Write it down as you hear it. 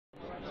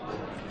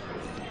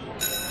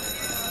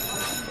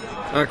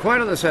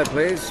Quiet on the set,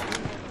 please.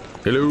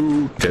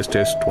 Hello, test,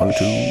 1,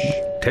 2,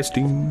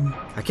 testing.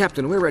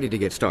 Captain, we're ready to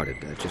get started.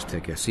 Just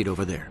take a seat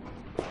over there.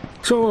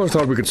 So I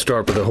thought we could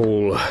start with the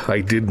whole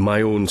I did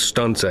my own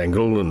stunts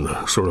angle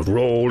and sort of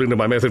roll into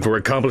my method for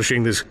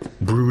accomplishing this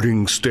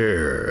brooding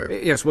stare.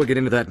 Yes, we'll get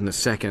into that in a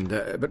second.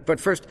 But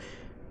first,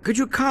 could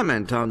you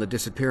comment on the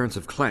disappearance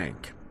of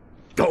Clank?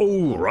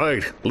 Oh,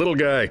 right. Little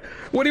guy.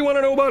 What do you want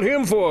to know about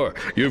him for?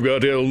 You've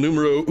got El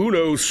Numero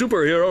Uno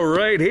superhero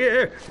right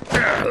here.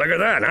 Look at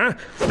that, huh?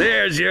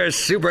 There's your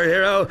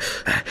superhero.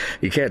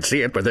 You can't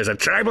see it, but there's a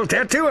tribal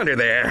tattoo under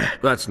there.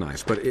 That's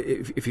nice, but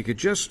if you could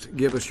just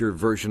give us your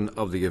version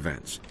of the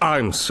events.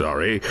 I'm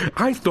sorry.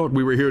 I thought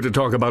we were here to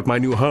talk about my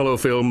new holo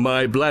film,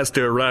 My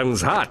Blaster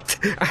Runs Hot.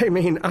 I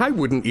mean, I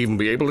wouldn't even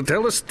be able to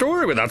tell a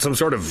story without some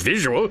sort of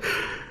visual. Do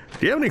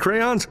you have any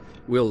crayons?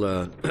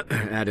 We'll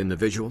add in the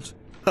visuals.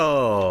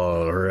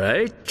 All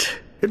right.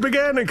 It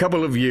began a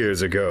couple of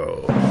years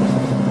ago.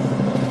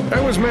 I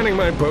was manning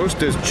my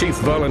post as chief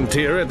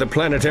volunteer at the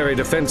Planetary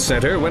Defense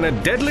Center when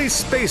a deadly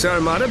space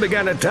armada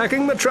began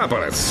attacking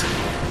Metropolis.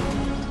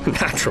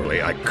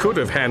 Naturally, I could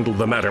have handled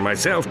the matter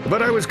myself,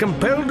 but I was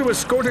compelled to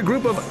escort a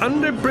group of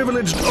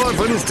underprivileged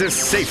orphans to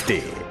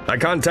safety. I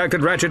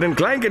contacted Ratchet and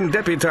Clank and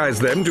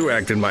deputized them to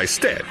act in my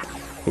stead.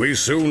 We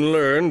soon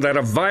learned that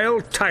a vile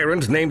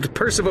tyrant named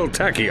Percival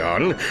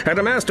Tachyon had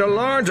amassed a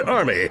large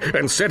army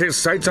and set his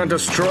sights on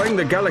destroying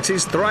the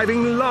galaxy's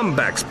thriving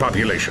Lombax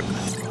population.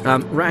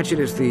 Ratchet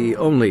is the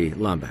only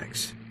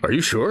Lombax. Are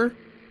you sure?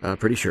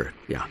 Pretty sure,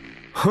 yeah.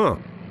 Huh.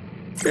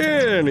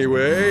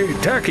 Anyway,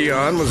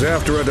 Tachyon was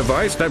after a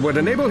device that would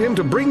enable him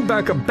to bring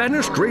back a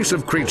banished race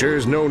of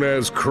creatures known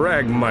as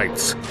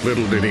Cragmites.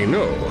 Little did he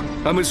know,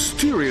 a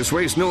mysterious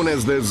race known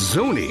as the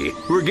Zoni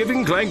were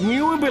giving Clank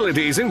new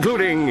abilities,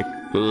 including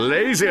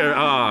laser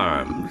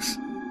arms.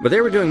 But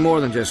they were doing more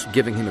than just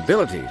giving him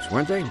abilities,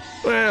 weren't they?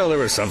 Well, there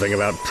was something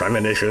about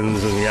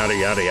premonitions and yada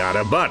yada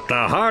yada, but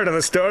the heart of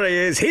the story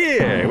is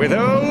here with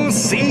old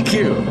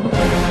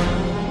CQ.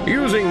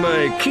 Using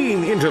my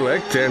keen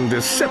intellect and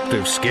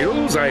deceptive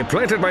skills, I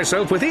planted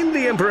myself within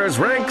the Emperor's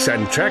ranks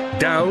and tracked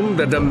down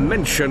the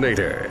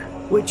Dimensionator.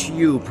 Which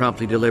you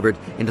promptly delivered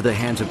into the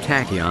hands of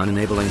Tachyon,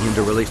 enabling him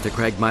to release the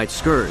Cragmite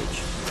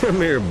Scourge. A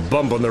mere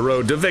bump on the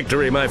road to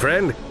victory, my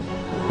friend.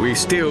 We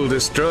still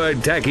destroyed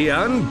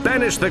Tachyon,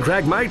 banished the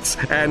Cragmites,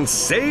 and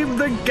saved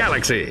the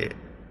galaxy.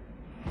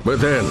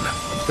 But then,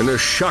 in a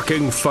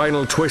shocking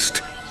final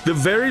twist, the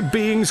very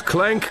beings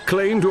Clank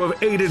claimed to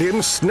have aided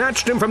him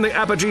snatched him from the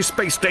Apogee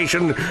space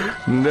station,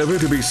 never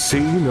to be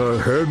seen or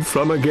heard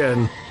from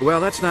again. Well,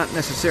 that's not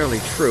necessarily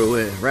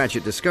true.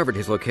 Ratchet discovered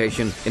his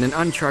location in an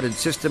uncharted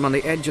system on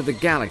the edge of the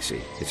galaxy.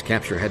 His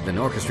capture had been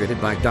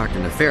orchestrated by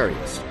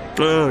Dr.Nefarious.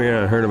 Oh,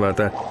 yeah, I heard about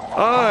that.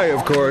 I,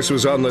 of course,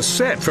 was on the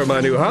set for my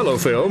new holo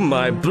film,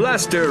 My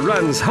Blaster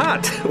Runs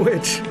Hot,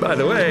 which, by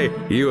the way,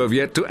 you have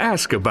yet to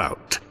ask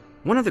about.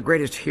 One of the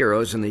greatest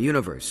heroes in the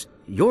universe.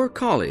 Your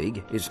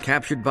colleague is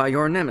captured by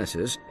your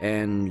nemesis,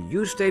 and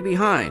you stay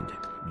behind.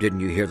 Didn't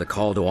you hear the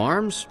call to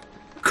arms?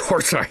 Of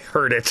course I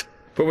heard it.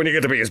 But when you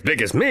get to be as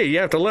big as me, you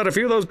have to let a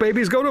few of those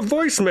babies go to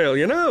voicemail,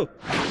 you know?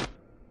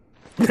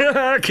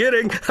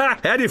 Kidding.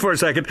 Had you for a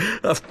second.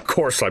 Of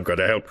course I'm going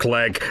to help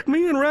Clank.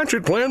 Me and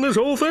Ratchet planned this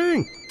whole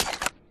thing.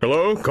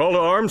 Hello? Call to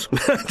arms?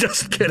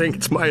 Just kidding.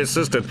 It's my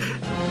assistant.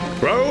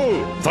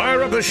 Roll!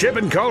 Fire up the ship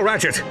and call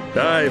Ratchet.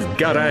 I've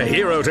got a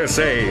hero to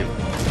save.